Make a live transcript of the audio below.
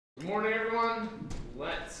morning, everyone.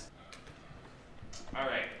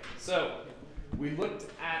 Alright, so we've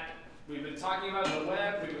been talking about the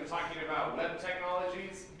web, we've been talking about web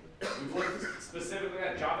technologies. We've looked specifically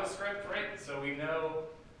at JavaScript, right? So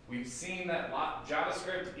we've seen that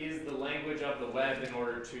JavaScript is the language of the web in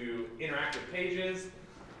order to interact with pages.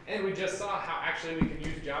 And we just saw how actually we can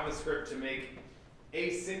use JavaScript to make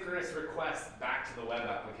asynchronous requests back to the web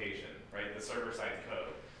application, right? The server-side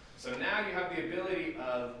code. So now you have the ability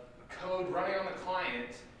of code running on the client,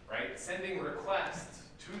 right? Sending requests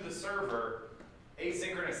to the server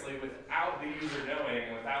asynchronously without the user knowing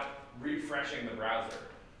and without refreshing the browser,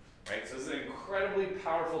 right? So this is an incredibly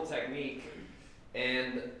powerful technique.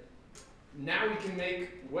 And now we can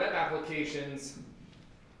make web applications.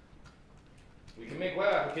 We can make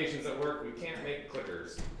web applications that work. We can't make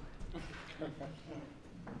clickers.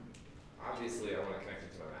 Obviously, I want to connect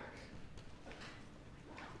it to my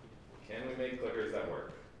Mac. Can we make clickers that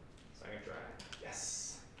work? So I'm going to try.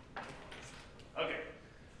 Yes. Okay.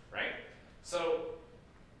 Right? So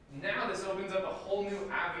now this opens up a whole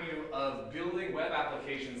new avenue of building web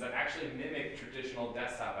applications that actually mimic traditional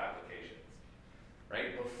desktop applications.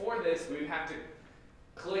 Right? Before this, we would have to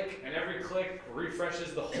click, and every click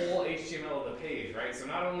refreshes the whole HTML of the page, right? So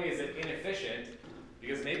not only is it inefficient,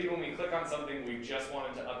 because maybe when we click on something, we just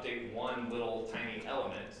wanted to update one little tiny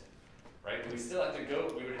element, right? But we still have to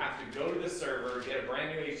go, we would have to go to the server, get a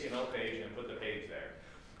brand new HTML page, and put the page there.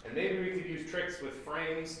 And maybe we could use tricks with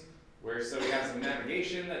frames, where so we have some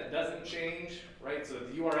navigation that doesn't change, right? So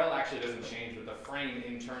the URL actually doesn't change, but the frame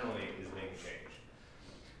internally is being changed.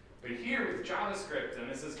 But here with JavaScript, and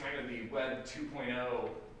this is kind of the Web 2.0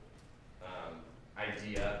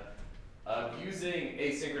 idea of using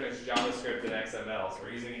asynchronous JavaScript and XML, so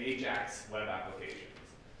we're using Ajax web applications.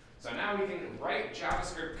 So now we can write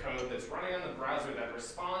JavaScript code that's running on the browser that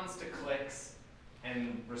responds to clicks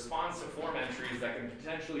and responds to form entries that can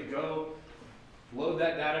potentially go load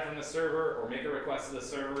that data from the server or make a request to the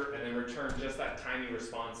server and then return just that tiny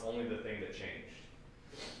response, only the thing that changed.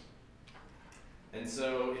 And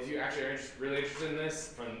so if you actually are really interested in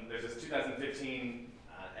this, there's this 2015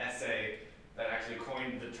 essay that actually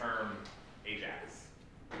coined the term Ajax.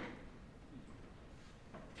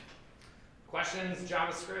 Questions,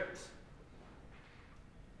 JavaScript,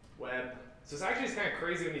 web. So it's actually kind of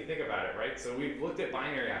crazy when you think about it, right? So we've looked at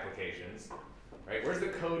binary applications, right? Where's the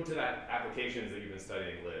code to that applications that you've been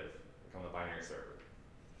studying live, like on the binary server?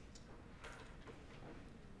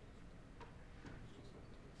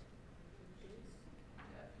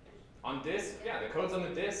 On disk, yeah, the code's on the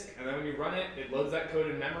disk, and then when you run it, it loads that code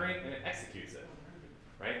in memory and it executes it,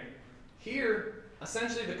 right? Here,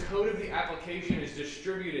 essentially the code of the application is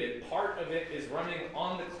distributed. Part of it is running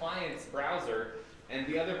on the client's browser, and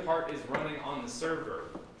the other part is running on the server,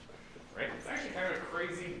 right? It's actually kind of a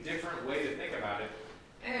crazy, different way to think about it.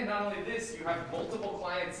 And not only this, you have multiple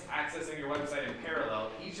clients accessing your website in parallel.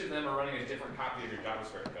 Each of them are running a different copy of your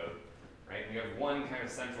JavaScript code, right? And you have one kind of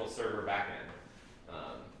central server backend.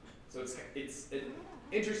 So it's an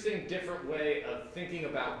interesting, different way of thinking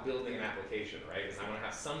about building an application, right? Because I want to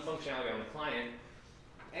have some functionality on the client,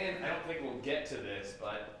 and I don't think we'll get to this,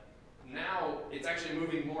 but now it's actually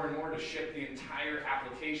moving more and more to ship the entire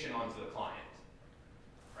application onto the client,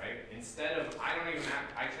 right? Instead of, I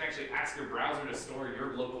can actually ask your browser to store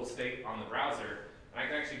your local state on the browser, and I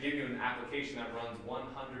can actually give you an application that runs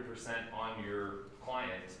 100% on your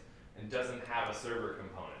client and doesn't have a server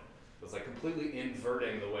component. So it's like completely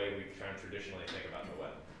inverting the way we kind of traditionally think about the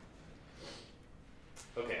web.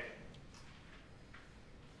 Okay.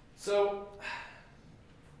 So,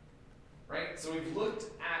 right, so we've looked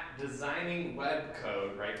at designing web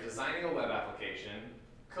code, right? Designing a web application,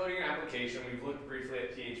 coding an application. We've looked briefly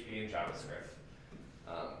at PHP and JavaScript.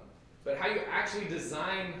 But how you actually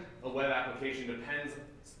design a web application depends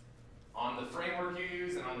on the framework you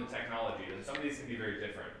use and on the technology. And some of these can be very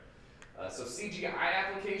different. So CGI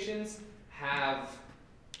applications have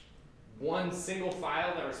one single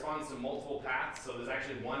file that responds to multiple paths. So there's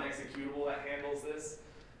actually one executable that handles this.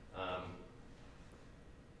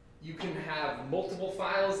 You can have multiple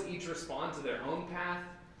files, each respond to their own path.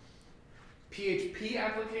 PHP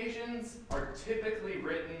applications are typically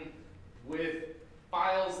written with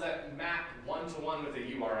files that map one-to-one with a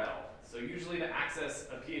URL. So usually to access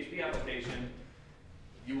a PHP application,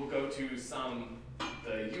 you will go to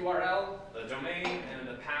the URL, the domain, and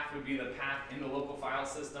the path would be the path in the local file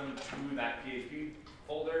system to that PHP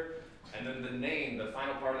folder. And then the name, the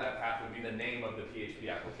final part of that path would be the name of the PHP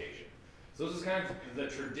application. So this is kind of the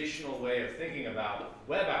traditional way of thinking about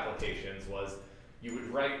web applications was you would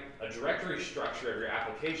write a directory structure of your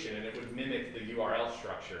application and it would mimic the URL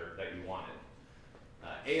structure that you wanted.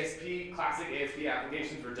 ASP, classic ASP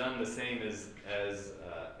applications were done the same as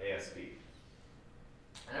ASP.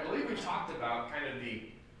 And I believe we talked about kind of the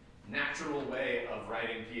natural way of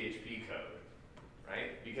writing PHP code,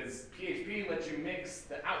 right? Because PHP lets you mix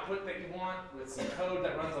the output that you want with some code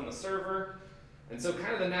that runs on the server. And so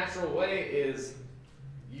kind of the natural way is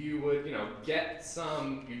you would, get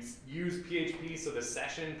some, you'd use PHP, so the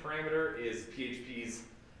session parameter is PHP's,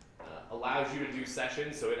 allows you to do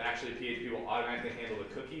sessions, so it actually, PHP will automatically handle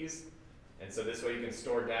the cookies. And so this way you can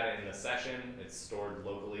store data in the session, it's stored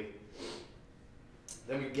locally.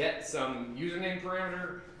 Then we get some username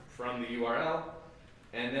parameter from the URL,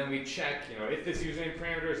 and then we check, if this username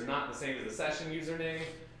parameter is not the same as the session username,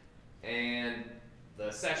 and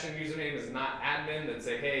the session username is not admin, then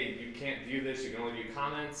say, hey, you can't view this, you can only view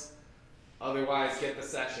comments. Otherwise, get the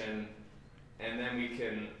session, and then we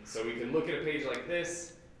can look at a page like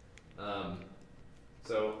this.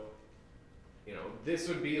 This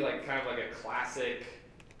would be like kind of like a classic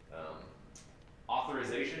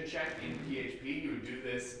authorization check in PHP. You would do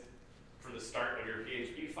this for the start of your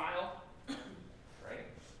PHP file, right?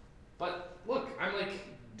 But look, I'm like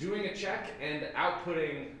doing a check and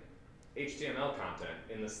outputting HTML content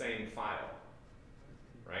in the same file,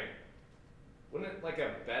 right? Wouldn't it, like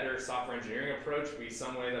a better software engineering approach be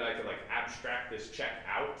some way that I could like abstract this check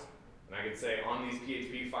out, and I could say on these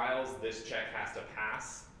PHP files, this check has to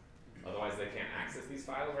pass, otherwise they can't access these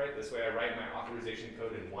files, right? This way I write my authorization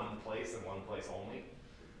code in one place and one place only,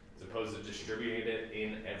 as opposed to distributing it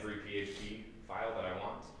in every PHP file that I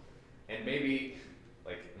want. And maybe,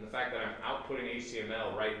 like, in the fact that I'm outputting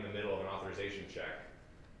HTML right in the middle of an authorization check,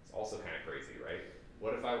 it's also kind of crazy, right?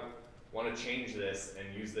 What if I want to change this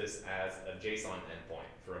and use this as a JSON endpoint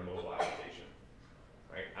for a mobile application,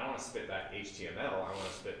 right? I don't want to spit back HTML, I want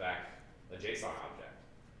to spit back a JSON object.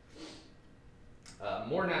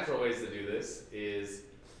 More natural ways to do this is,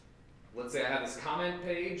 let's say I have this comment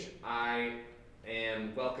page, I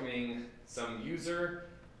am welcoming some user,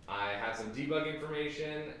 I have some debug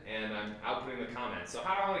information, and I'm outputting the comments. So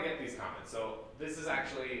how do I want to get these comments? So this is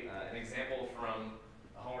actually an example from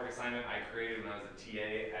a homework assignment I created when I was a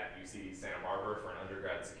TA at UC Santa Barbara for an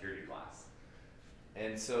undergrad security class.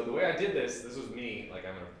 And so the way I did this was me, like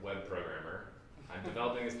I'm a web programmer. I'm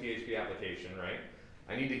developing this PHP application, right?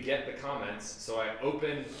 I need to get the comments, so I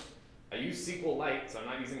use SQLite, so I'm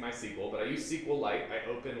not using MySQL, but I use SQLite. I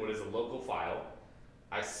open what is a local file.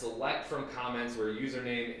 I select from comments where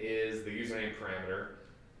username is the username parameter,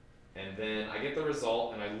 and then I get the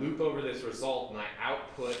result, and I loop over this result, and I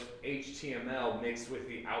output HTML mixed with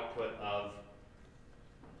the output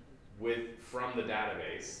from the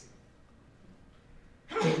database.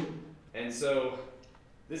 And so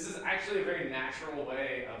this is actually a very natural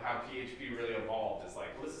way of how PHP really evolved. It's like,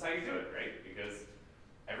 well, this is how you do it, right? Because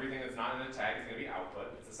everything that's not in a tag is going to be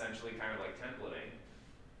output. It's essentially kind of like templating,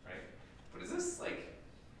 right? But is this like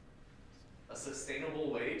a sustainable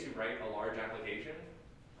way to write a large application?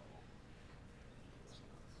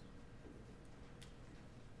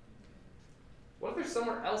 What if there's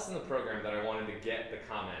somewhere else in the program that I wanted to get the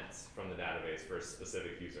comments from the database for a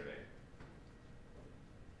specific username?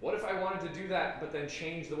 What if I wanted to do that, but then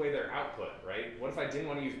change the way they're output, right? What if I didn't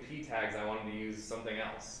want to use p tags, I wanted to use something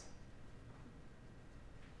else?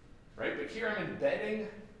 Right, but here I'm embedding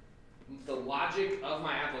the logic of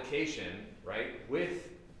my application, right, with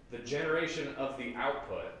the generation of the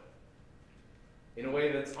output in a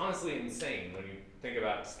way that's honestly insane when you think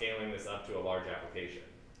about scaling this up to a large application.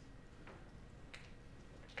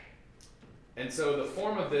 And so the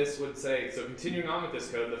form of this would say, so continuing on with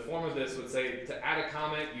this code, the form of this would say to add a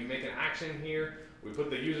comment, you make an action here, we put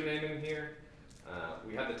the username in here,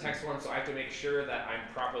 we have the text form, so I have to make sure that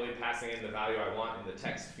I'm properly passing in the value I want in the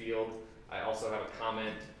text field. I also have a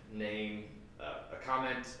comment name,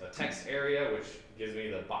 a text area, which gives me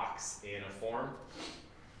the box in a form.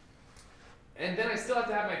 And then I still have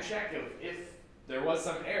to have my check of if there was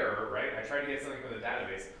some error, right? I tried to get something from the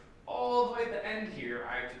database. All the way at the end here,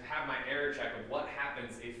 I have to have my error check of what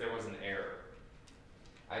happens if there was an error.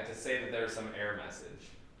 I have to say that there's some error message.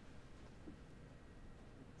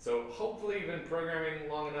 So hopefully you've been programming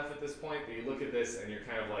long enough at this point that you look at this and you're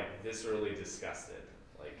kind of like viscerally disgusted.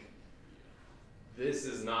 Like, this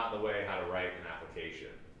is not the way how to write an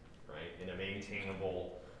application, right? In a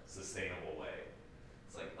maintainable, sustainable way.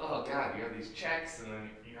 It's like, oh God, you have these checks and then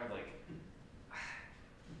you have like,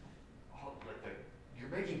 you're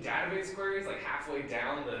making database queries like halfway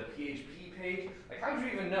down the PHP page. Like, how would you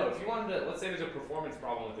even know? If you wanted to, let's say there's a performance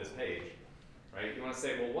problem with this page, right? You want to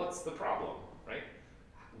say, well, what's the problem, right?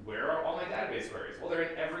 Where are all my database queries? Well, they're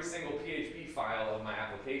in every single PHP file of my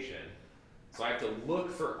application. So I have to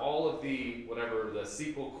look for all of the, whatever, the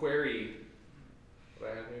SQL query, what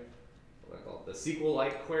do I have here? What do I call it? The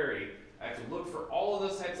SQL-like query. I have to look for all of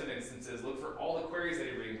those types of instances, look for all the queries that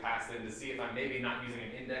are being passed in to see if I'm maybe not using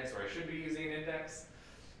an index or I should be using an index.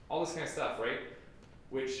 All this kind of stuff, right?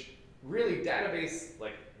 Which really database,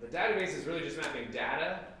 like the database is really just mapping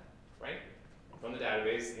data, right? From the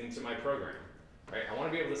database into my program, right? I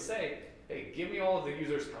want to be able to say, hey, give me all of the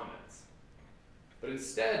user's comments. But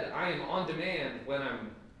instead, I am on demand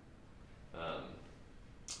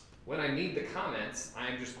when I need the comments, I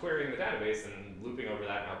am just querying the database and looping over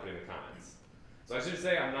that and outputting the comments. So I should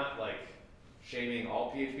say I'm not like shaming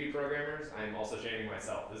all PHP programmers, I'm also shaming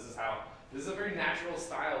myself. This is a very natural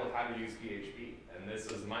style of how to use PHP. And this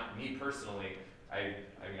was me personally, I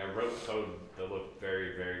wrote code that looked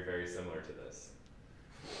very, very, very similar to this.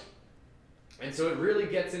 And so it really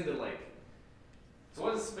gets into like, so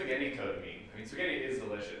what does spaghetti code mean? I mean, spaghetti is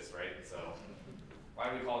delicious, right? So why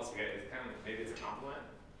do we call it spaghetti? It's kind of, maybe it's a compliment?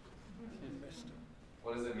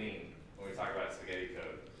 What does it mean when we talk about spaghetti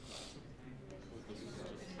code?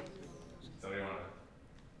 Somebody want to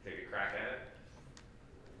take a crack at it?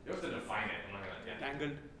 You have to define it. I'm not gonna. Yeah.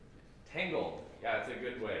 Tangled. Tangled. Yeah, that's a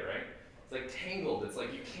good way, right? It's like tangled. It's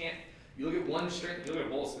like you can't. You look at one strand. You look at a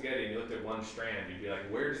bowl of spaghetti and you looked at one strand. You'd be like,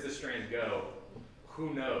 where does this strand go?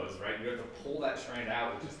 Who knows, right? You have to pull that strand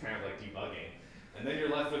out, which is kind of like debugging. And then you're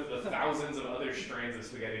left with the thousands of other strands of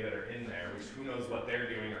spaghetti that are in there, which who knows what they're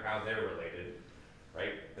doing or how they're related,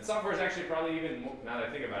 right? And software is actually probably even, now that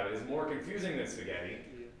I think about it, is more confusing than spaghetti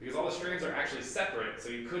because all the strands are actually separate, so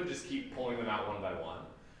you could just keep pulling them out one by one.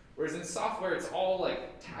 Whereas in software, it's all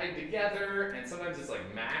like tied together, and sometimes it's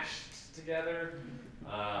like mashed together.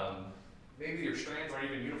 Maybe your strands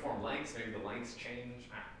aren't even uniform lengths, maybe the lengths change.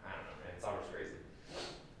 I don't know, man, software's crazy.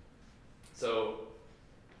 So,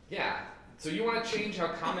 yeah. So you want to change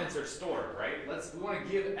how comments are stored, right? We want to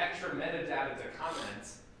give extra metadata to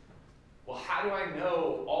comments. Well, how do I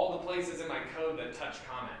know all the places in my code that touch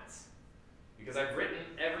comments? Because I've written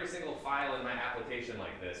every single file in my application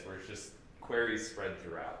like this, where it's just queries spread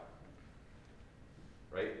throughout,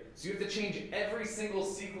 right? So you have to change every single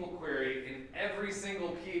SQL query in every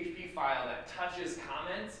single PHP file that touches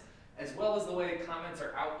comments, as well as the way comments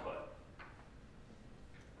are output.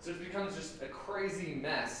 So it becomes just a crazy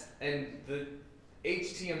mess, and the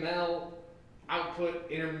HTML output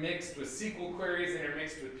intermixed with SQL queries,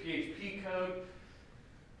 intermixed with PHP code.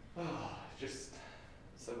 Oh, just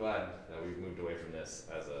so glad that we've moved away from this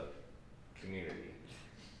as a community,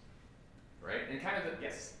 right? And kind of,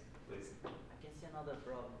 yes, please. I can see another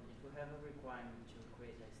problem. If you have a requirement to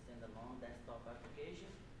create a standalone desktop application,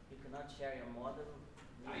 you cannot share your model.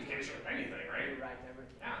 You can't share anything, right? You write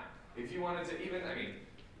everything. Yeah. If you wanted to even,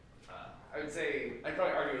 I would say, I'd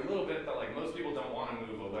probably argue a little bit that like most people don't want to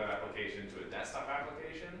move a web application to a desktop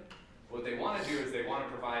application. What they want to do is they want to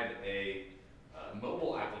provide a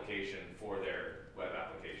mobile application for their web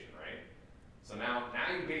application, right? So now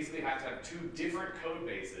you basically have to have two different code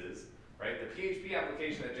bases, right? The PHP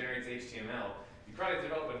application that generates HTML, you probably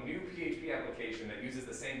develop a new PHP application that uses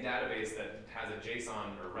the same database that has a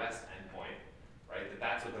JSON or REST endpoint, right?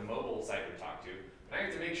 That's what the mobile site would talk to. Now you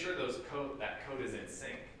have to make sure that code is in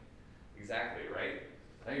sync. Exactly, right?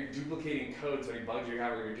 Now you're duplicating code, so any bugs you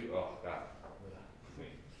have, oh god,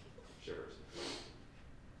 shivers.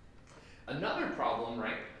 Another problem,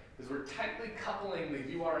 right, is we're tightly coupling the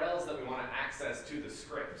URLs that we want to access to the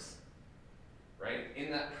scripts, right?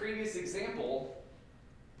 In that previous example,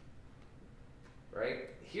 right,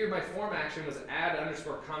 here my form action was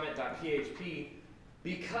add_comment.php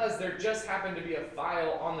because there just happened to be a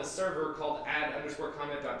file on the server called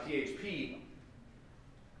add_comment.php,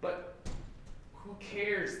 but who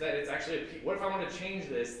cares that it's actually what if I want to change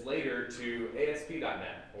this later to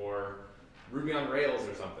ASP.NET or Ruby on Rails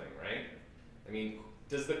or something, right? I mean,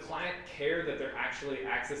 does the client care that they're actually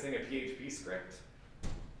accessing a PHP script?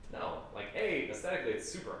 No. Like, aesthetically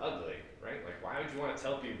it's super ugly, right? Like, why would you want to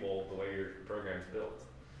tell people the way your program's built?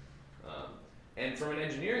 And from an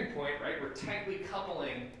engineering point, right, we're tightly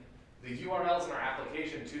coupling the URLs in our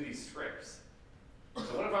application to these scripts.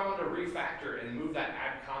 So what if I wanted to refactor and move that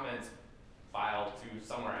add comments file to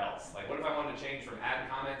somewhere else? Like what if I wanted to change from add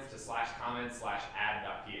comments to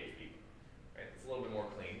 /comments/add.php? Right? It's a little bit more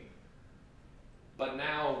clean. But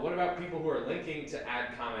now, what about people who are linking to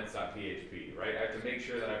add comments.php, right? I have to make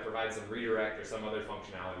sure that I provide some redirect or some other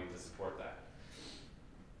functionality to support that.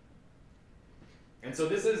 And so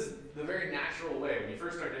this is the very natural way. When you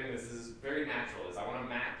first start doing this is very natural. I want to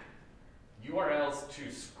map URLs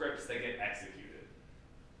to scripts that get executed,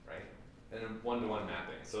 right? And a one-to-one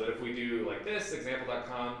mapping. So that if we do like this,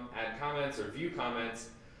 example.com, add comments or view comments,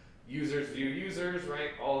 users view users,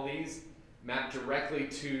 right? All these map directly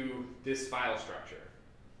to this file structure.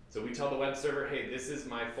 So we tell the web server, hey, this is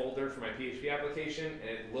my folder for my PHP application,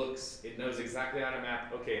 and it knows exactly how to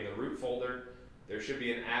map, okay, in the root folder, there should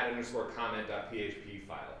be an add_comment.php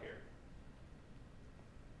file here.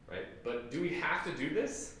 Right? But do we have to do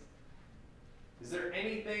this? Is there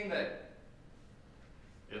anything that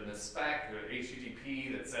in the spec or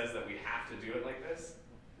HTTP that says that we have to do it like this?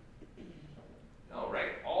 No,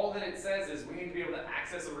 right? All that it says is we need to be able to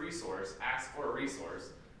access a resource, ask for a resource,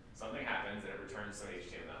 something happens, and it returns some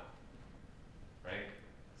HTML. Right?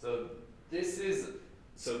 So this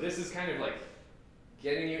is kind of like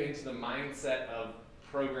getting you into the mindset of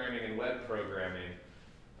programming and web programming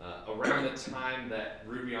around the time that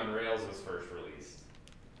Ruby on Rails was first released.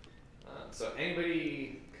 So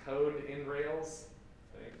anybody code in Rails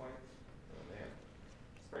at any point? Oh man,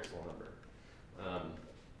 it's a very small number.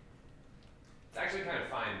 It's actually kind of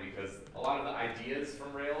fine because a lot of the ideas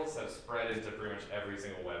from Rails have spread into pretty much every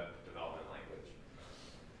single web development language.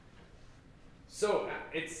 So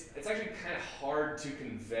it's actually kind of hard to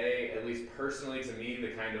convey, at least personally to me,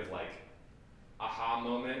 the kind of like aha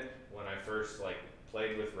moment when I first like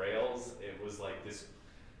played with Rails. It was like this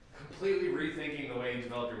completely rethinking the way you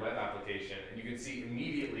develop your web application, and you can see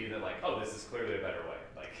immediately that like, oh, this is clearly a better way.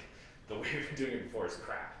 Like the way we've been doing it before is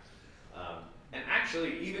crap. And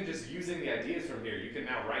actually, even just using the ideas from here, you can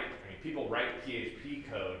now write, people write PHP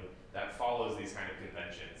code that follows these kind of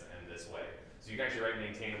conventions in this way. So you can actually write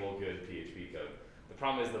maintainable, good PHP code. The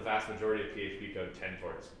problem is the vast majority of PHP code tend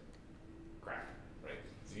towards crap, right?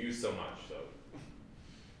 It's used so much, so.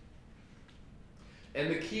 And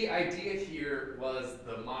the key idea here was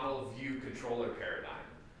the model view controller paradigm.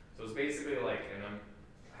 So it's basically like,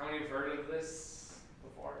 how many have heard of this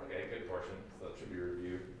before? Okay, good portion, so that should be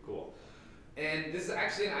reviewed, cool. And this is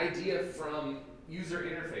actually an idea from user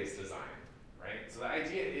interface design, right? So the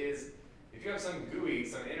idea is, if you have some GUI,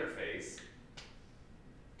 some interface,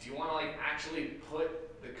 do you want to like actually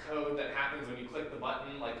put the code that happens when you click the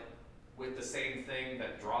button like with the same thing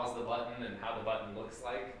that draws the button and how the button looks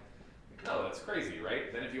like? No, that's crazy,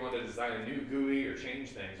 right? Then if you want to design a new GUI or change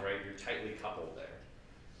things, right, you're tightly coupled there.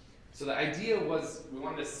 So the idea was we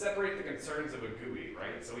wanted to separate the concerns of a GUI,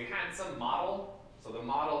 right? So we had some model. So the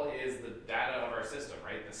model is the data of our system,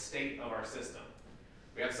 right? The state of our system.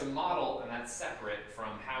 We have some model, and that's separate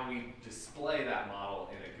from how we display that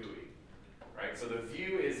model in a GUI, right? So the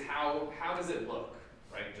view is how does it look,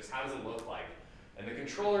 right? Just how does it look like? And the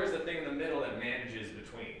controller is the thing in the middle that manages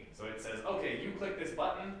between. So it says, okay, you click this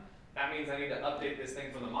button, that means I need to update this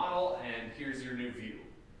thing from the model, and here's your new view,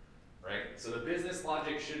 right? So the business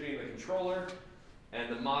logic should be in the controller,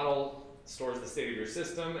 and the model stores the state of your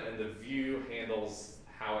system, and the view handles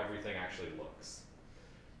how everything actually looks.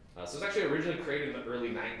 So it was actually originally created in the early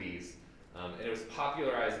 90s, and it was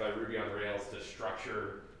popularized by Ruby on Rails to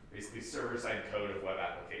structure basically server-side code of web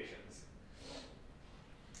applications.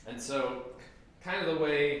 And so kind of the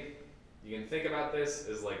way you can think about this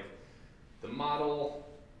is like the model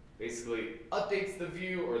basically updates the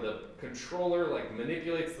view, or the controller like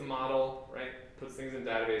manipulates the model, right? Puts things in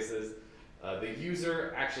databases. The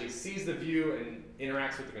user actually sees the view and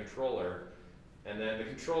interacts with the controller, and then the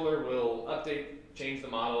controller will change the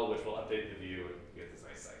model, which will update the view, and you get this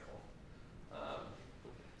nice cycle.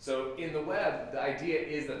 So in the web, the idea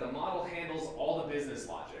is that the model handles all the business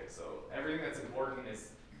logic. So everything that's important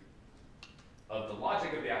of the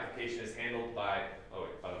logic of the application is handled by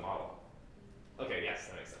the model. Okay, yes,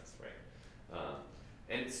 that makes sense, right?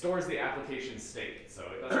 And it stores the application state. So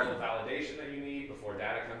it does all the validation that you need before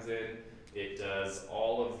data comes in. It does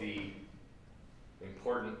all of the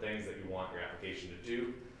important things that you want your application to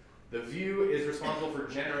do. The view is responsible for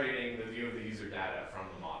generating the view of the user data from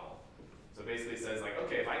the model. So basically it says like,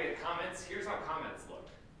 okay, if I get comments, here's how comments look,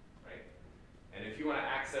 right? And if you want to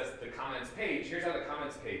access the comments page, here's how the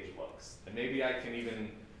comments page looks. And maybe I can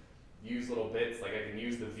even use little bits, like I can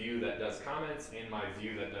use the view that does comments in my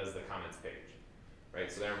view that does the comments page, right?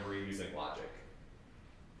 So there I'm reusing logic.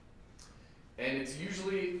 And it's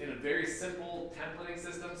usually in a very simple templating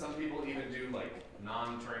system. Some people even do like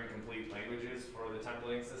non-Turing complete languages for the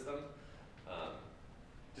templating system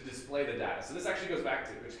to display the data. So this actually goes back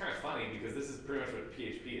to, it's kind of funny because this is pretty much what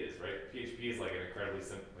PHP is, right? PHP is like an incredibly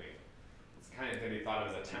simple, it's kind of going to be thought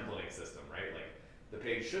of as a templating system, right? Like the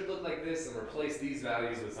page should look like this and replace these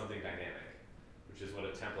values with something dynamic, which is what a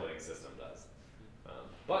templating system does.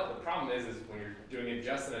 But the problem is when you're doing it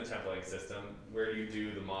just in a templating system, where do you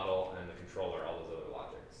do the model and the controller, all those other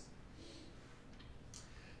logics?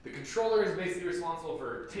 The controller is basically responsible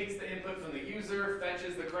takes the input from the user,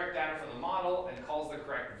 fetches the correct data from the model, and calls the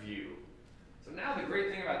correct view. So now the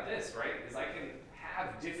great thing about this, right, is I can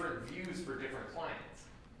have different views for different clients.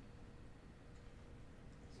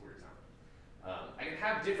 It's a weird sound. I can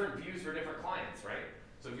have different views for different clients, right?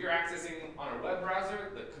 So if you're accessing on a web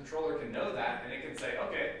browser, the controller can know that, and it can say,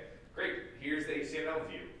 okay, great, here's the HTML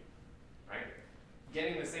view, right?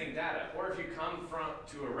 Getting the same data. Or if you come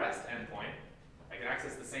to a REST endpoint, I can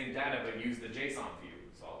access the same data but use the JSON view.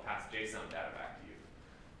 So I'll pass JSON data back to you.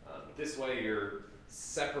 This way you're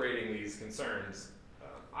separating these concerns.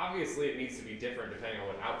 Obviously it needs to be different depending on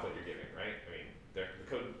what output you're giving, right? I mean, the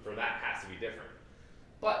code for that has to be different.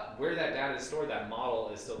 But where that data is stored, that model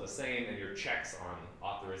is still the same, and your checks on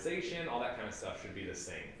authorization, all that kind of stuff should be the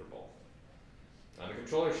same for both. The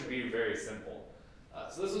controller should be very simple.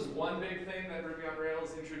 So this was one big thing that Ruby on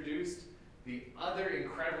Rails introduced. The other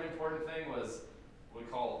incredibly important thing was what we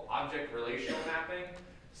call object relational mapping.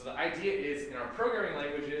 So the idea is, in our programming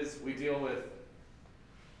languages, we deal with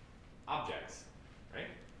objects, right?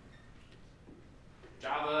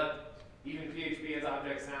 Java, even PHP has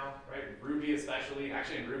objects now, right? Ruby especially.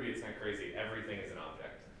 Actually, in Ruby, it's kind of crazy. Everything is an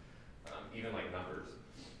object, even like numbers,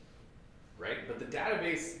 right? But the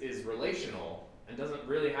database is relational and doesn't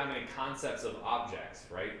really have any concepts of objects,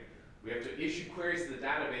 right? We have to issue queries to the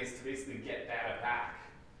database to basically get data back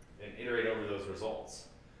and iterate over those results.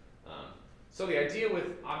 So the idea with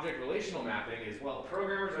object relational mapping is, well,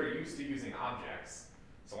 programmers are used to using objects,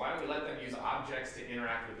 so why don't we let them use objects to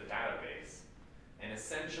interact with the database and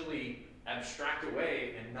essentially abstract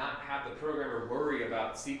away and not have the programmer worry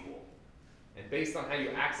about SQL. And based on how you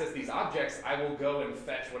access these objects, I will go and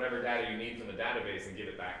fetch whatever data you need from the database and give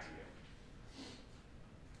it back to you.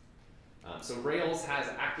 So Rails has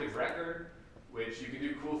active record, which you can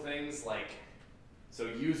do cool things like, so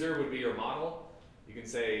user would be your model. You can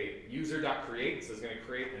say user.create, so it's going to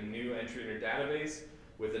create a new entry in your database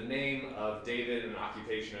with the name of David and an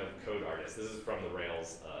occupation of code artist. This is from the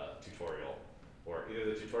Rails tutorial, or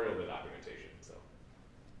either the tutorial or the documentation. So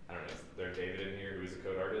I don't know, is there David in here who's a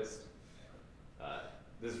code artist?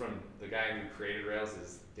 This is from the guy who created Rails,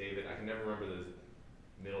 is David. I can never remember the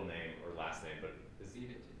middle name or last name, but is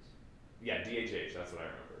DHH. Yeah, DHH, that's what I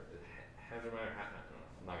remember.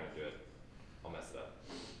 I'm not going to do it. I'll mess it up.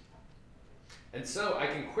 And so I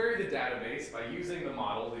can query the database by using the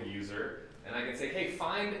model, the user, and I can say, hey,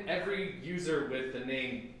 find every user with the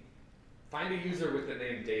name, find a user with the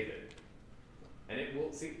name David. And it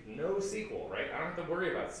will see no SQL, right? I don't have to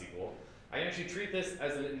worry about SQL. I can actually treat this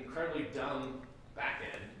as an incredibly dumb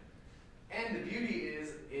backend. And the beauty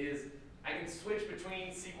is I can switch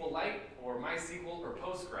between SQLite or MySQL or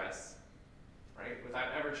Postgres, right,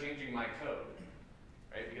 without ever changing my code,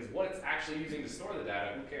 right? Because what it's actually using to store the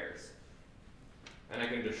data, who cares? And I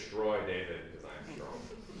can destroy David because I'm strong.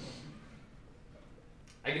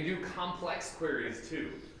 I can do complex queries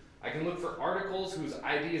too. I can look for articles whose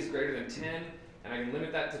ID is greater than 10, and I can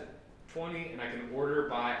limit that to 20, and I can order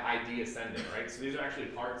by ID ascending, right? So these are actually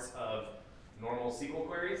parts of normal SQL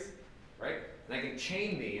queries, right? And I can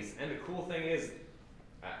chain these, and the cool thing is,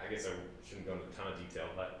 I guess I shouldn't go into a ton of detail,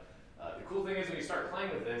 but the cool thing is when you start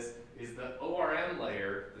playing with this, is the ORM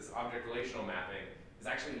layer, this object relational mapping, is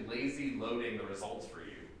actually lazy loading the results for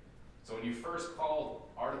you. So when you first call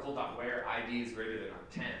article.where ID is greater than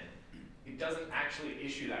 10, it doesn't actually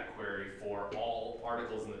issue that query for all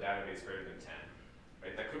articles in the database greater than 10.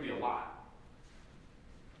 Right? That could be a lot.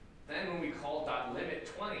 Then when we call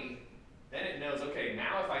 .limit20, then it knows, okay,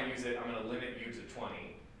 now if I use it, I'm going to limit you to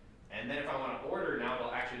 20. And then if I want to order, now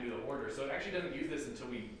it'll actually do the order. So it actually doesn't use this until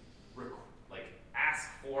we ask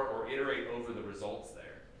for or iterate over the results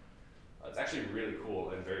there. It's actually really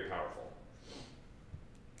cool and very powerful.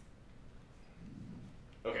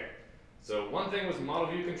 Okay, so one thing was model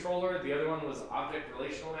view controller, the other one was object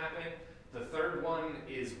relational mapping. The third one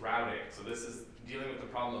is routing. So this is dealing with the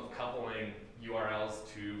problem of coupling URLs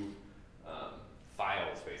to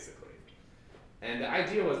files, basically. And the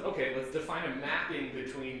idea was, okay, let's define a mapping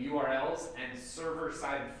between URLs and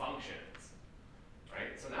server-side functions.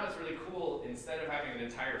 Right? So now it's really cool, instead of having an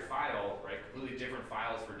entire file, right, completely different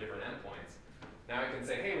files for different endpoints, now I can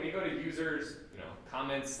say, hey, when you go to users,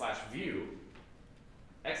 comments/view,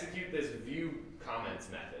 execute this view comments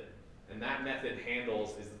method. And that method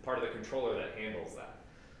is part of the controller that handles that.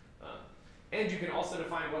 And you can also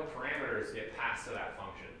define what parameters get passed to that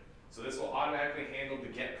function. So this will automatically handle the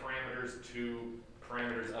get parameters to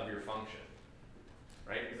parameters of your function.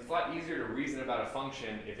 Right? Because it's a lot easier to reason about a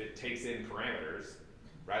function if it takes in parameters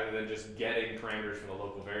rather than just getting parameters from the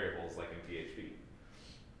local variables like in PHP.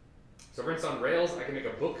 So for instance, on Rails, I can make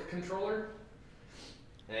a book controller,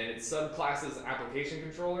 and its subclass is application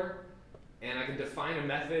controller, and I can define a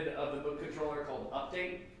method of the book controller called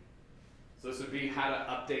update. So this would be how to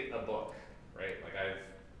update a book, right? Like I've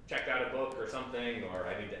checked out a book or something, or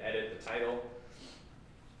I need to edit the title.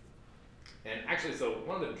 And actually, so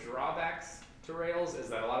one of the drawbacks to Rails is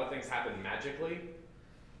that a lot of things happen magically.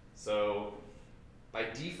 So by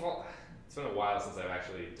default, it's been a while since I've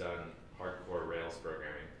actually done hardcore Rails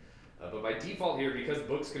programming. But by default here, because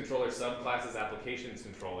books controller subclasses applications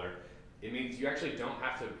controller, it means you actually don't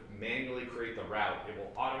have to manually create the route. It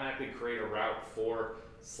will automatically create a route for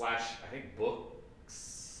 / I think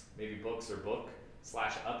books, maybe books or book /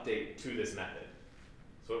 update to this method.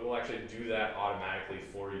 So it will actually do that automatically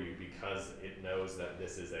for you because it knows that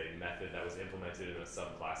this is a method that was implemented in a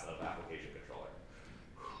subclass of application controller.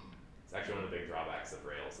 It's actually one of the big drawbacks of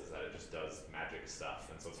Rails is that it just does magic stuff,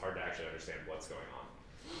 and so it's hard to actually understand what's going on.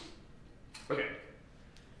 Okay,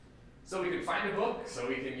 so we can find a book, so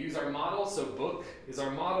we can use our model. So book is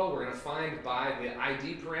our model. We're going to find by the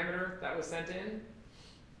ID parameter that was sent in.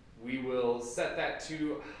 We will set that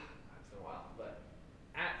to, it's been a while, but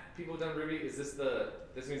at people who've done Ruby, is this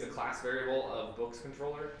this means a class variable of books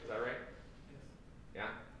controller, is that right? Yes. Yeah?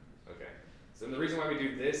 Okay. So the reason why we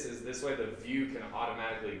do this is this way the view can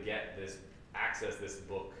automatically get this, access this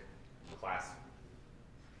book class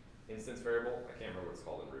instance variable. I can't remember what it's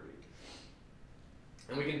called in Ruby.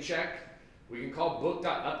 And we can check, we can call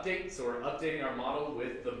book.update, so we're updating our model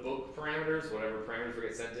with the book parameters, whatever parameters we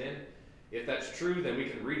get sent in. If that's true, then we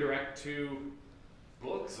can redirect to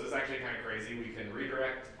book. So this is actually kind of crazy. We can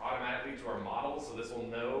redirect automatically to our model, so this will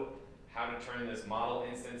know how to turn this model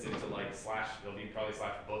instance into like it'll be probably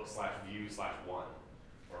 /book /view/1,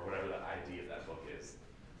 or whatever the ID of that book is.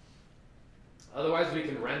 Otherwise, we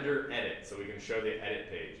can render edit, so we can show the edit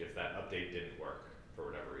page if that update didn't work for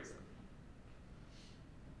whatever reason.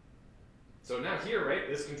 So now here, right,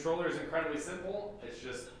 this controller is incredibly simple. It's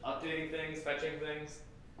just updating things, fetching things.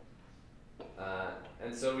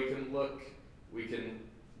 And so we can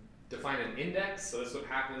define an index. So this is what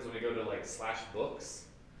happens when we go to like /books.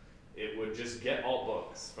 It would just get all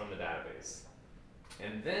books from the database.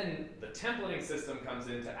 And then the templating system comes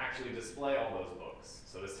in to actually display all those books.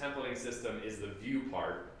 So this templating system is the view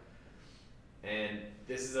part. And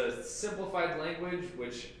this is a simplified language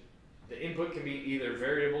which the input can be either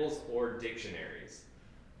variables or dictionaries.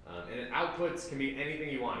 And it outputs can be anything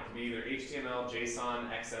you want. It can be either HTML, JSON,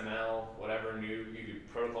 XML, whatever new. You do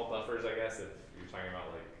protocol buffers, I guess, if you're talking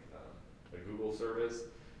about like the Google service.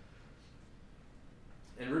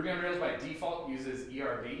 And Ruby on Rails by default uses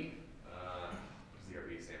ERB. What does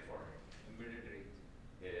ERB stand for? Embedded rate.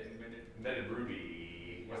 Yeah, embedded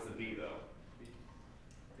Ruby. What's the B though?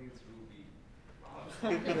 I think it's Ruby.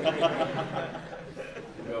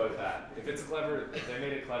 We'll go with that. If it's clever, if they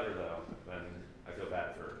made it clever though, then I feel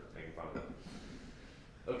bad for making fun of them.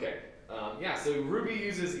 Okay, yeah, so Ruby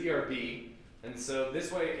uses ERB, and so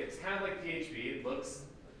this way it's kind of like PHP. It looks,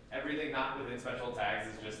 everything not within special tags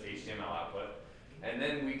is just HTML output. And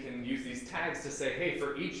then we can use these tags to say, hey,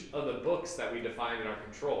 for each of the books that we defined in our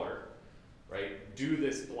controller, right, do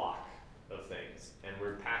this block of things. And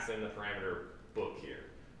we're passing the parameter book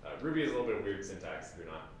here. Ruby is a little bit of weird syntax if you're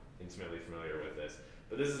not intimately familiar with this.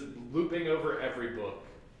 But this is looping over every book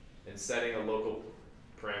and setting a local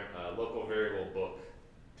variable book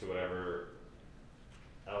to whatever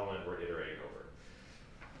element we're iterating over.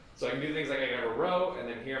 So I can do things like I can have a row, and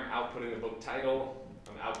then here I'm outputting the book title.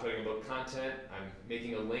 I'm outputting a book content. I'm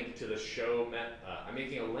making a link to the show. I'm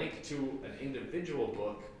making a link to an individual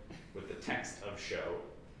book with the text of show.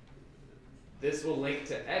 This will link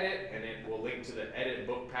to edit, and it will link to the edit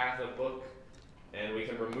book path of book. And we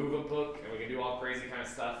can remove a book, and we can do all crazy kind of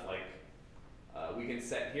stuff like we can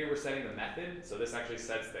set, here we're setting the method. So this actually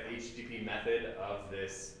sets the HTTP method of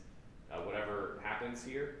this, whatever happens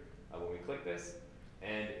here when we click this.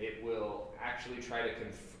 And it will actually try to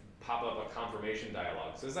pop up a confirmation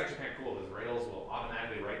dialog. So this is actually kind of cool, because Rails will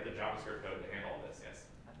automatically write the JavaScript code to handle all this, yes?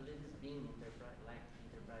 I believe it's being enterprise, like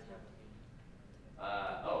enterprise Java.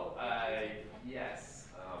 Yes.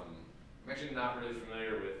 I'm actually not really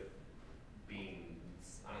familiar with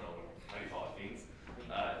beans. I don't know, how do you call it, beans?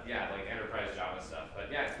 Yeah, like enterprise Java stuff.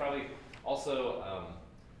 But yeah, it's probably also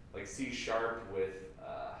like C# with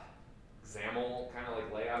XAML kind of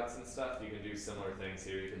like layouts and stuff. You can do similar things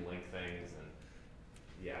here. You can link things, and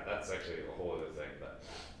yeah, that's actually a whole other thing. But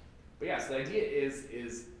yeah, so the idea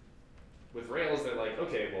is with Rails, they're like,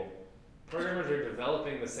 okay, well, programmers are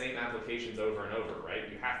developing the same applications over and over, right?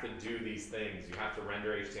 You have to do these things. You have to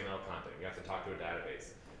render HTML content. You have to talk to a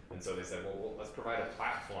database. And so they said, well, let's provide a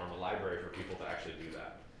platform, a library for people to actually do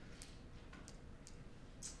that.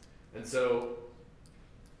 And so,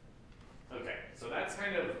 okay, so that's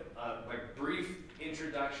kind of like brief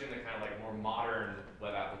introduction to kind of like more modern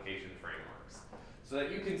web application framework. so that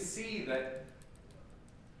you can see that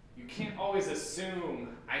you can't always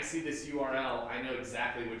assume, I see this URL, I know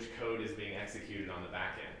exactly which code is being executed on the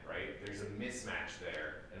back end, right? There's a mismatch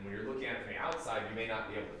there, and when you're looking at it from the outside, you may not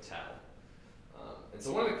be able to tell. And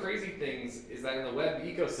so one of the crazy things is that in the web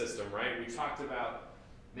ecosystem, right, we talked about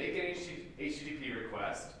make an HTTP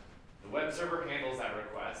request, the web server handles that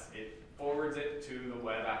request, it forwards it to the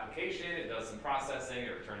web application, it does some processing,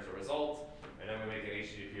 it returns a result, and then we make an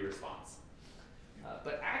HTTP response.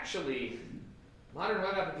 But actually, modern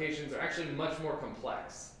web applications are actually much more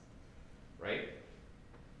complex, right?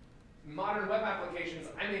 Modern web applications,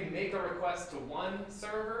 I may make a request to one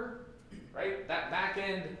server, right? That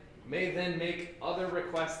backend may then make other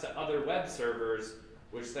requests to other web servers,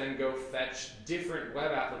 which then go fetch different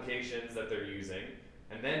web applications that they're using,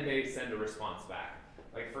 and then may send a response back.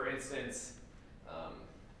 Like for instance,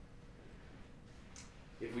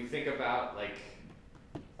 if we think about like,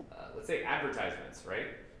 let's say advertisements, right?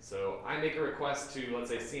 So I make a request to, let's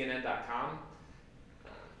say, CNN.com.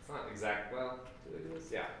 It's not exact, well, do they do this?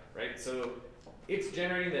 Yeah, right? So it's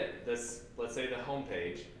generating this, let's say, the home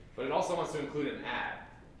page, but it also wants to include an ad,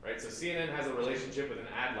 right? So CNN has a relationship with an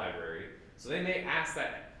ad library. So they may ask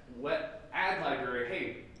that ad library,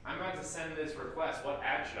 hey, I'm about to send this request, what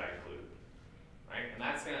ad should I include? Right? And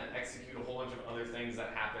that's going to execute a whole bunch of other things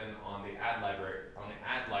that happen on the ad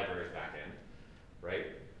library's backend, right?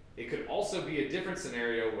 It could also be a different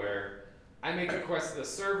scenario where I make a request to the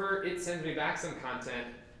server, it sends me back some content,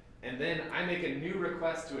 and then I make a new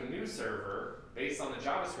request to a new server based on the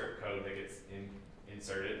JavaScript code that gets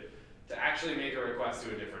inserted to actually make a request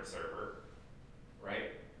to a different server,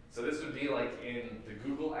 right? So this would be like in the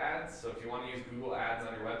Google ads. So if you want to use Google ads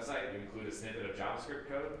on your website, you include a snippet of JavaScript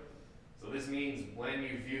code. So this means when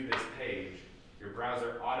you view this page, your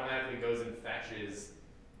browser automatically goes and fetches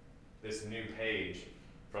this new page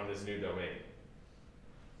from this new domain.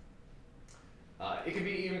 It could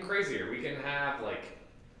be even crazier. We can have like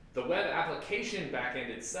the web application backend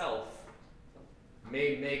itself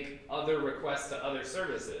may make other requests to other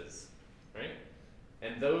services, right?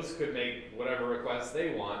 And those could make whatever requests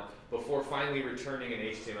they want before finally returning an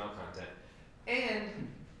HTML content. And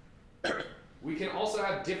we can also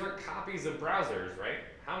have different copies of browsers, right?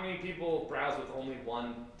 How many people browse with only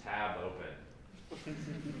one tab open?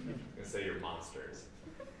 I'm gonna say you're monsters.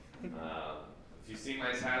 If you see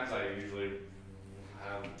my tabs, I usually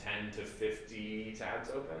have 10 to 50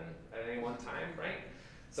 tabs open at any one time, right?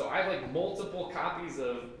 So I have like multiple copies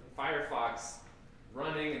of Firefox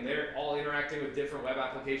running, and they're all interacting with different web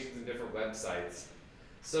applications and different websites.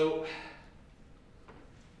 So,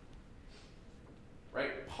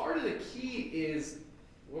 right, part of the key is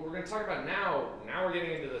what we're going to talk about now. Now we're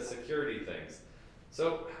getting into the security things.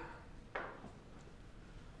 So,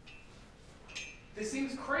 this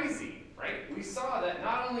seems crazy, right? We saw that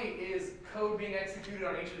not only is code being executed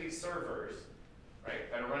on each of these servers,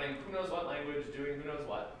 right, that are running who knows what language, doing who knows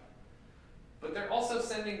what, but they're also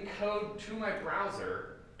sending code to my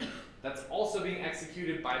browser that's also being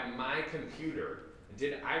executed by my computer.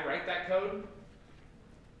 Did I write that code?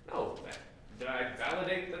 No. Did I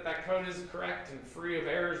validate that that code is correct and free of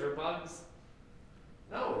errors or bugs?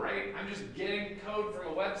 No, right? I'm just getting code from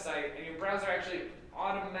a website, and your browser actually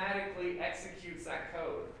automatically executes that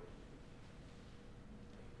code.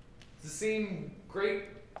 Does it seem great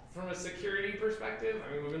from a security perspective?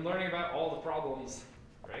 I mean, we've been learning about all the problems,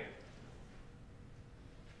 right?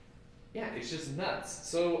 Yeah, it's just nuts.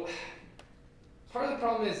 So part of the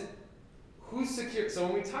problem is who's secure. So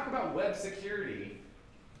when we talk about web security,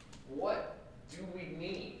 what do we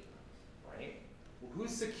mean, right? Well,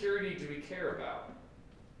 whose security do we care about,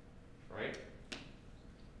 right?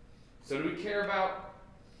 So do we care about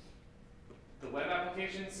the web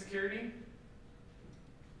application security?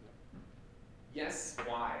 Yes,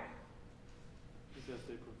 why? Because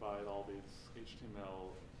they provide all these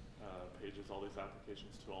HTML pages, all these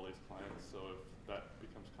applications to all these clients, so if that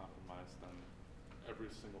becomes compromised, then every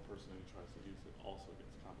single person who tries to use it also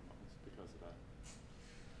gets compromised because of that.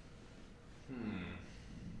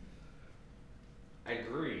 I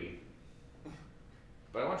agree.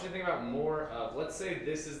 But I want you to think about more of, let's say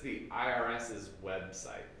this is the IRS's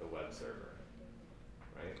website, the web server,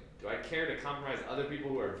 right? Do I care to compromise other people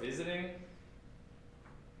who are visiting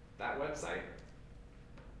that website?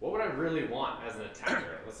 What would I really want as an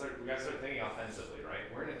attacker? We gotta start thinking offensively,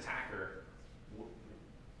 right? We're an attacker.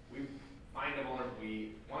 We find a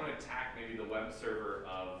vulnerability. We want to attack maybe the web server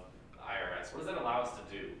of the IRS. What does that allow us to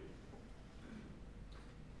do?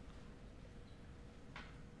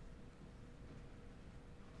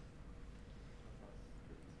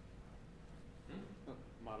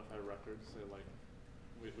 Modify records, say like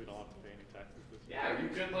we don't have to pay any taxes this year. Yeah, you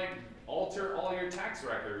could like alter all your tax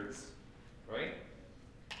records, right?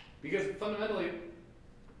 Because fundamentally,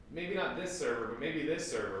 maybe not this server, but maybe this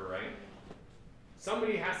server, right?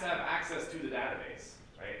 Somebody has to have access to the database,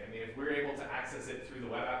 right? I mean, if we're able to access it through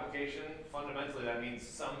the web application, fundamentally that means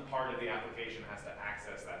some part of the application has to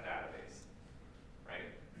access that database, right?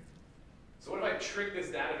 So what if I trick this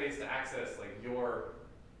database to access like your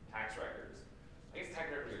tax records? I guess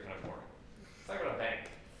tax records are kind of boring. Let's talk about a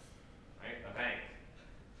bank, right? A bank.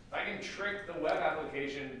 If I can trick the web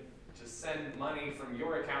application to send money from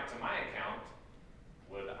your account to my account,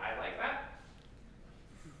 would I like that?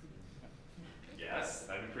 Yes,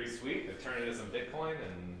 that'd be pretty sweet. They'd turn it into some Bitcoin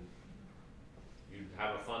and you'd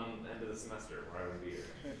have a fun end of the semester where I would be here.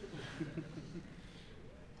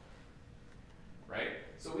 Right?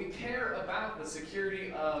 So we care about the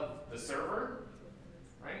security of the server,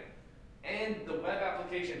 right? And the web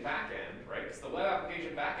application backend, right? Because the web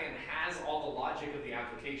application backend has all the logic of the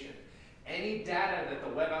application. Any data that the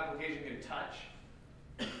web application can touch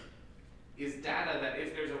is data that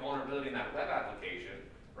if there's a vulnerability in that web application,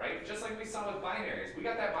 right? Just like we saw with binaries, we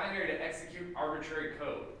got that binary to execute arbitrary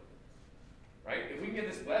code, right? If we can get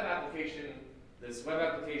this web application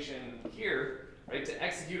here, right, to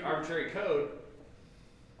execute arbitrary code,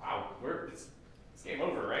 wow, it's game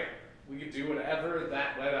over, right? We could do whatever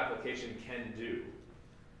that web application can do,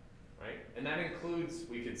 right? And that includes,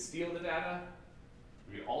 we could steal the data,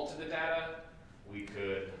 we could alter the data, we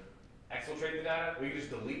could exfiltrate the data, we could just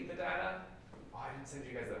delete the data. Oh, I didn't send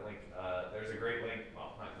you guys that link. There's a great link,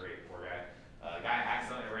 well, not great, poor guy. A guy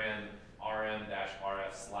accidentally ran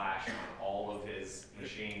rm-rf/ on all of his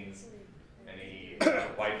machines, and he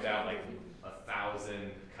wiped out like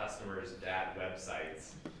 1,000 customers' DAT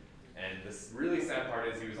websites. And this really sad part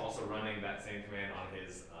is he was also running that same command on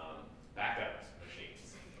his backup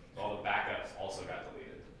machines. So all the backups also got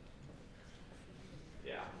deleted.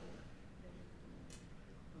 Yeah.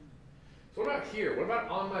 So what about here? What about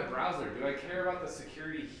on my browser? Do I care about the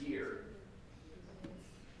security here?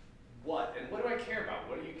 What? And what do I care about?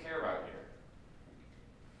 What do you care about here?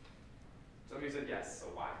 Somebody said yes, so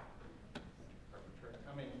why?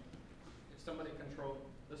 I mean, if somebody controlled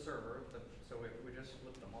the server, so if we just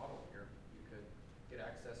flip the model here, you could get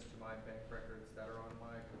access to my bank records that are on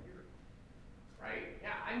my computer. Right?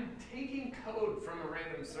 Yeah, I'm taking code from a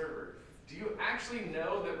random server. Do you actually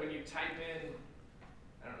know that when you type in,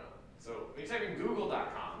 I don't know, so when you type in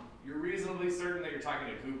google.com, you're reasonably certain that you're talking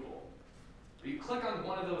to Google. But you click on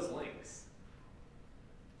one of those links.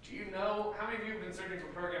 Do you know, how many of you have been searching for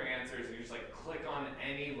programming answers and you just like click on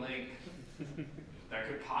any link that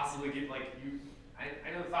could possibly get like you,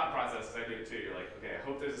 I know the thought process because I do it too. You're like, okay, I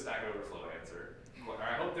hope there's a Stack Overflow answer. Or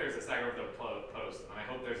I hope there's a Stack Overflow post, and I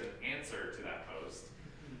hope there's an answer to that post.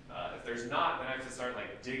 If there's not, then I have to start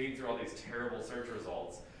like digging through all these terrible search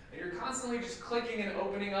results. And you're constantly just clicking and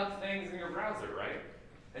opening up things in your browser, right?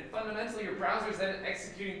 And fundamentally, your browser is then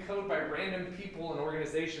executing code by random people and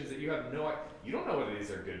organizations that you have no idea. You don't know whether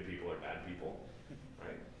these are good people or bad people,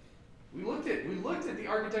 right? We looked at the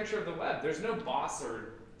architecture of the web. There's no boss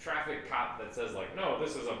or traffic cop that says like, no,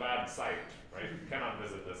 this is a bad site, right? You cannot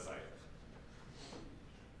visit this site,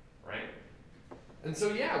 right? And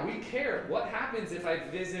so yeah, we care. What happens if I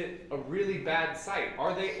visit a really bad site?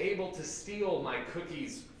 Are they able to steal my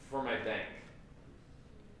cookies for my bank?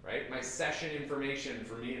 Right? My session information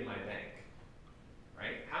for me and my bank.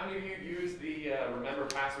 Right? How many of you use the remember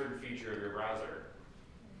password feature of your browser?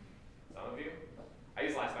 Some of you? I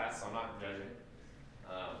use LastPass, so I'm not judging.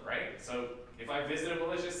 Right? So if I visit a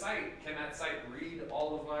malicious site, can that site read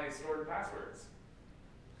all of my stored passwords?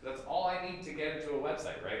 That's all I need to get into a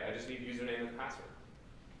website, right? I just need username and password.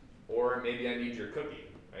 Or maybe I need your cookie,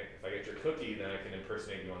 right? If I get your cookie, then I can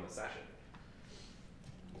impersonate you on the session.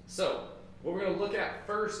 So, what we're going to look at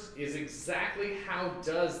first is exactly what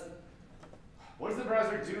does the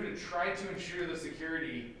browser do to try to ensure the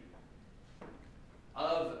security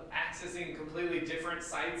of accessing completely different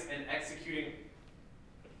sites and executing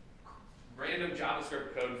random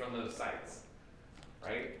JavaScript code from those sites,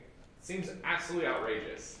 right? Seems absolutely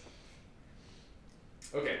outrageous.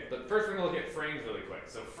 Okay, but first we're going to look at frames really quick.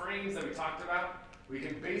 So frames that we talked about, we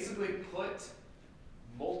can basically put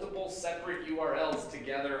multiple separate URLs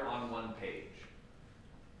together on one page.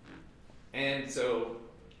 And so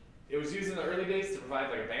it was used in the early days to provide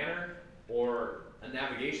like a banner or a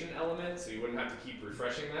navigation element, so you wouldn't have to keep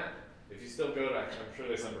refreshing that. If you still go to, I'm sure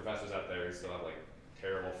there's some professors out there who still have like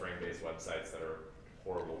terrible frame-based websites that are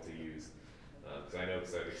horrible to use. Because I know,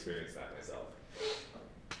 because I've experienced that myself.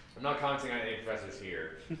 I'm not commenting on any professors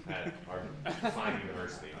here at our fine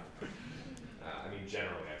university. I mean,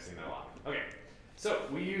 generally, I've seen that a lot. Okay, So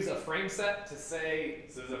we use a frame set to say,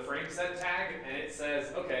 so there's a frame set tag, and it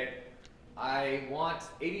says, okay, I want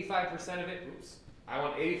 85% of it, I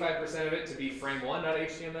want 85% of it to be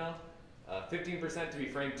frame1.html, 15% to be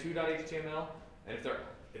frame2.html, and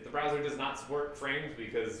if the browser does not support frames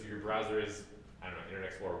because your browser is, I don't know, Internet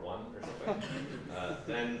Explorer 1 or something,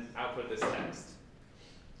 then output this text.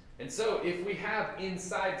 And so if we have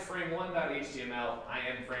inside frame1.html, I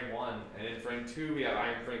am frame1, and in frame2 we have I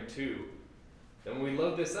am frame2, then when we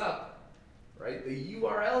load this up, right, the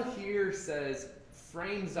URL here says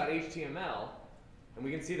frames.html, and we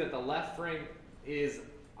can see that the left frame is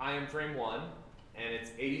I am frame1, and it's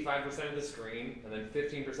 85% of the screen, and then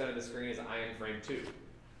 15% of the screen is I am frame2.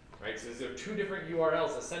 Right? So there are two different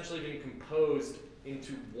URLs essentially being composed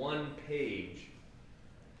into one page.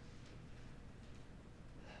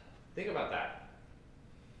 Think about that.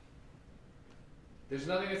 There's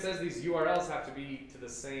nothing that says these URLs have to be to the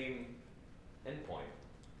same endpoint.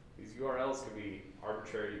 These URLs could be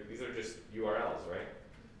arbitrary. These are just URLs, right?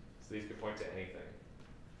 So these could point to anything.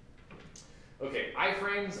 Okay,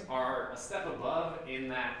 iframes are a step above in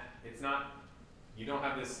that it's not, you don't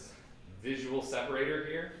have this visual separator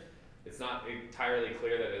here. It's not entirely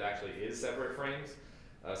clear that it actually is separate frames.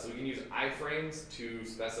 So we can use iframes to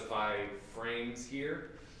specify frames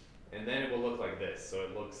here, and then it will look like this. So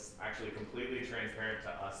it looks actually completely transparent to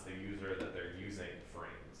us, the user, that they're using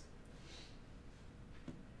frames.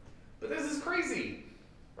 But this is crazy,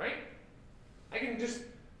 right? I can just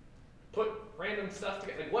put random stuff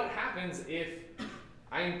together. Like, what happens if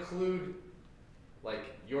I include like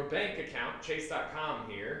your bank account, chase.com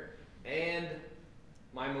here, and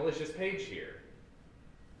my malicious page here?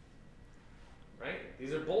 Right?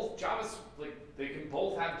 These are both JavaScript, like they can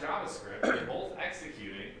both have JavaScript, they're both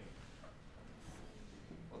executing.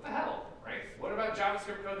 What the hell, right? What about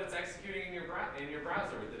JavaScript code that's executing in your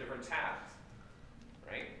browser with the different tabs,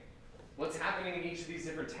 right? What's happening in each of these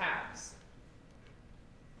different tabs?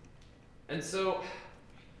 And so,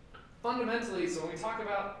 fundamentally, so when we talk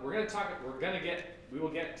about, we will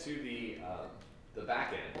get to the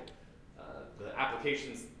back end, the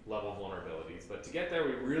applications level vulnerabilities. But to get there,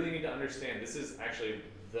 we really need to understand this is actually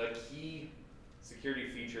the key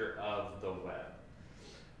security feature of the web.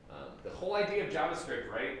 The whole idea of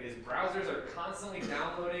JavaScript, right, is browsers are constantly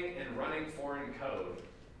downloading and running foreign code,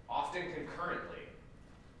 often concurrently,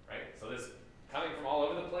 right? So this coming from all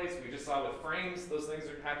over the place. We just saw with frames, those things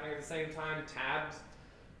are happening at the same time, tabs,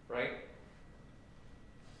 right?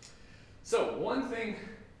 So one thing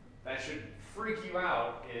that should freak you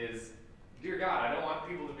out is, dear God, I don't want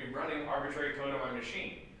people to be running arbitrary code on my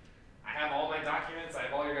machine. I have all my documents, I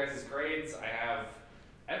have all your guys' grades, I have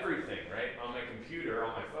everything, right, on my computer,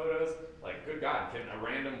 all my photos. Like, good God, can a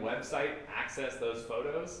random website access those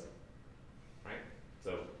photos? Right?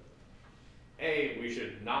 So, A, we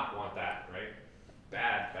should not want that, right?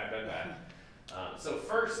 Bad, bad, bad, bad. So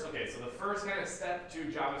first, okay, so the first kind of step to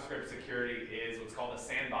JavaScript security is what's called a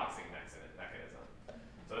sandboxing mechanism.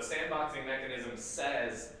 So a sandboxing mechanism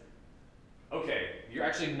says, okay, you're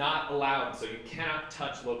actually not allowed, so you cannot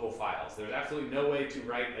touch local files. There's absolutely no way to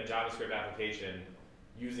write a JavaScript application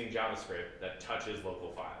using JavaScript that touches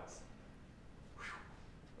local files.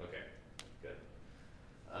 Whew. Okay, good.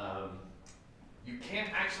 You can't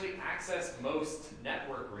actually access most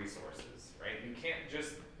network resources, right? You can't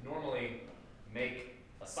just normally make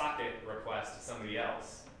a socket request to somebody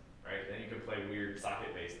else, right? Then you can play weird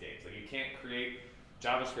socket-based games. Like, you can't create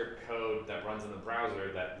JavaScript code that runs in the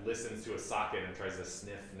browser that listens to a socket and tries to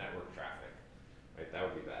sniff network traffic, right? That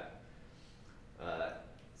would be bad.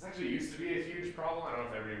 This actually used to be a huge problem. I don't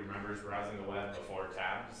know if everybody remembers browsing the web before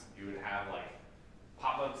tabs. You would have like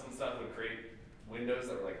pop-ups and stuff would create windows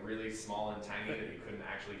that were like really small and tiny that you couldn't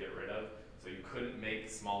actually get rid of. So you couldn't make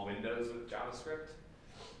small windows with JavaScript.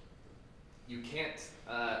 You can't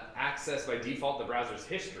access by default the browser's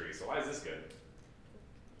history. So why is this good?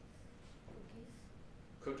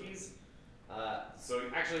 Cookies? So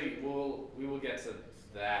actually, we will get to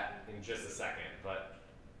that in just a second. But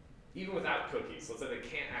even without cookies, let's say they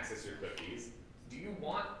can't access your cookies, do you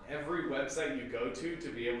want every website you go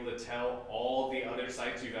to be able to tell all the other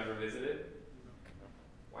sites you've ever visited?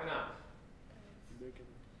 Why not? They can,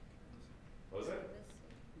 What was it?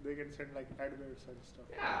 they can send like adverts and stuff.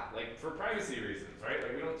 Yeah, like for privacy reasons, right?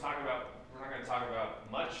 Like we're not going to talk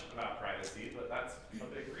about much about privacy, but that's a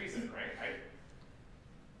big reason, right?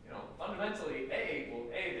 Fundamentally, the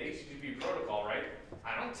HTTP protocol, right?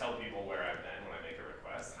 I don't tell people where I've been when I make a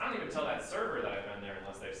request. I don't even tell that server that I've been there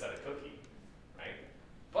unless they've set a cookie, right?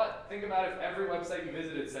 But think about if every website you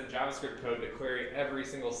visited sent JavaScript code to query every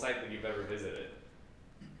single site that you've ever visited,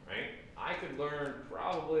 right? I could learn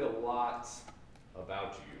probably a lot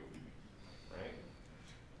about you, right?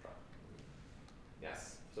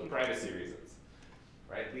 Yes, so privacy reasons,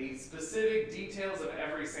 right? The specific details of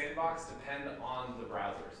every sandbox depend on the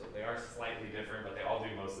browser, so they are slightly different, but they all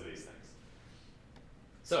do most of these things.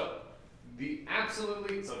 So, so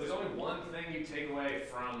if there's only one thing you take away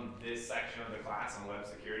from this section of the class on web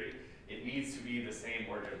security, it needs to be the same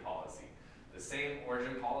origin policy. The same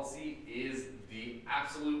origin policy is the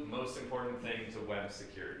absolute most important thing to web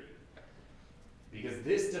security. Because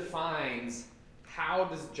this defines how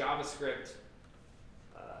does JavaScript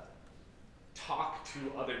talk to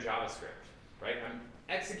other JavaScript, right? I'm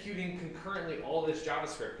executing concurrently all this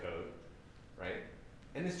JavaScript code, right?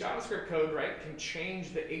 And this JavaScript code, right, can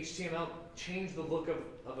change the HTML, change the look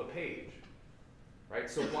of a page, right?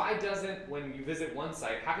 So why doesn't, when you visit one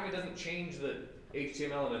site, how come it doesn't change the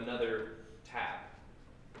HTML in another tab?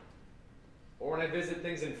 Or when I visit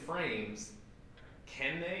things in frames,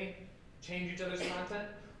 can they change each other's content?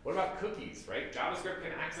 What about cookies, right? JavaScript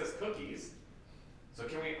can access cookies. So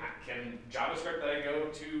can JavaScript that I go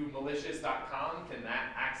to malicious.com, can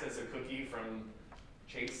that access a cookie from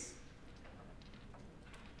Chase?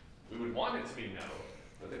 We would want it to be no,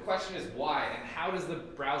 but the question is why, and how does the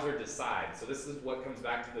browser decide? So this is what comes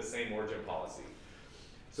back to the same origin policy.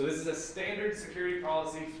 So this is a standard security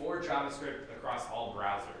policy for JavaScript across all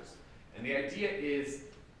browsers. And the idea is,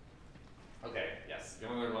 okay, yes, you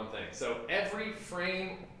only learn one thing. So every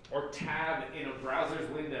frame or tab in a browser's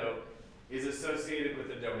window is associated with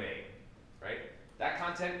a domain, right? That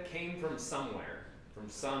content came from somewhere, from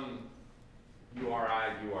some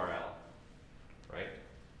URI, URL, right?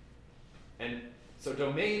 And so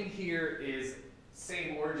domain here is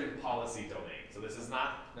same origin policy domain. So this is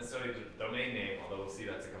not necessarily the domain name, although we'll see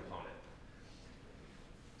that's a component.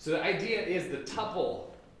 So the idea is the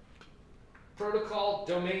tuple, protocol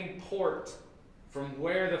domain port from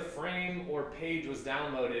where the frame or page was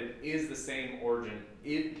downloaded is the same origin.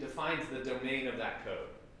 It defines the domain of that code,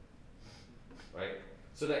 right?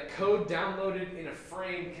 So that code downloaded in a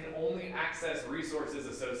frame can only access resources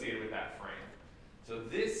associated with that frame. So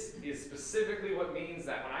this is specifically what means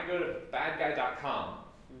that when I go to badguy.com,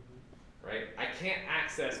 right, I can't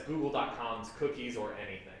access google.com's cookies or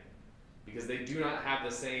anything because they do not have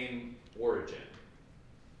the same origin,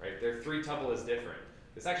 right? Their three tuple is different.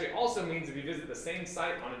 This actually also means if you visit the same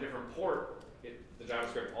site on a different port, the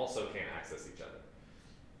JavaScript also can't access each other.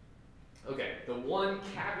 Okay, the one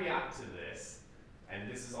caveat to this,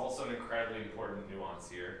 and this is also an incredibly important nuance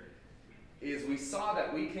here, is we saw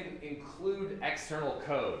that we can include external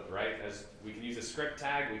code, right? As we can use a script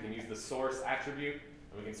tag, we can use the source attribute,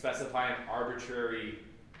 and we can specify an arbitrary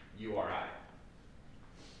URI.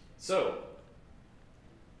 So,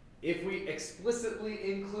 if we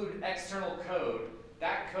explicitly include external code,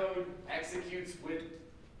 that code executes with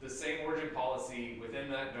the same origin policy within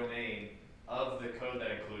that domain of the code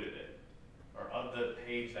that included it, or of the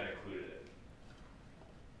page that included it,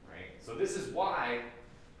 right? So this is why,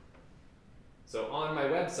 so on my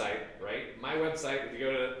website, right, my website, if you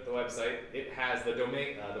go to the website, it has the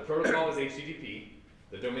domain, the protocol is HTTP,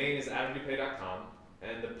 the domain is adamdupay.com,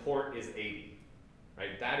 and the port is 80,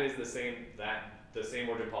 right? That is the same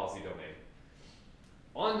origin policy domain.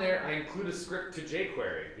 On there, I include a script to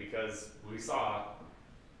jQuery because we saw,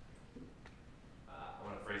 I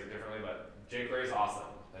want to phrase it differently, but jQuery is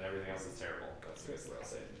awesome and everything else is terrible. That's basically what I'll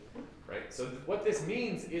say, right? So what this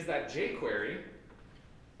means is that jQuery,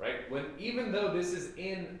 right, even though this is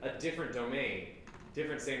in a different domain,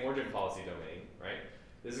 different same origin policy domain, right?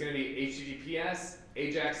 This is going to be HTTPS,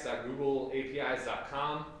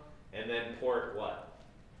 ajax.googleapis.com, and then port what?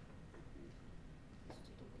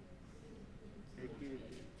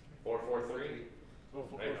 443,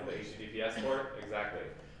 right, for the HTTPS port, exactly,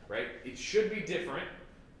 right? It should be different,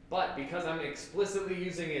 but because I'm explicitly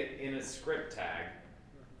using it in a script tag,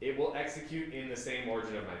 it will execute in the same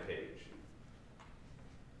origin of my page.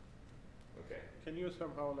 Okay. Can you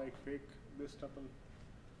somehow like fake this tuple?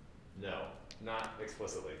 No, not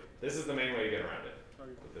explicitly. This is the main way to get around it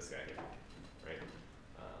Sorry. with this guy here, right?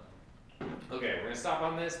 Okay, we're gonna stop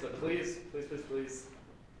on this, but please, please, please, please,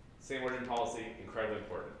 same origin policy, incredibly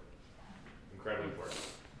important. Incredibly important.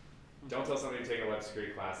 Don't tell somebody to take a web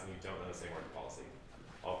security class and you don't know the same origin policy.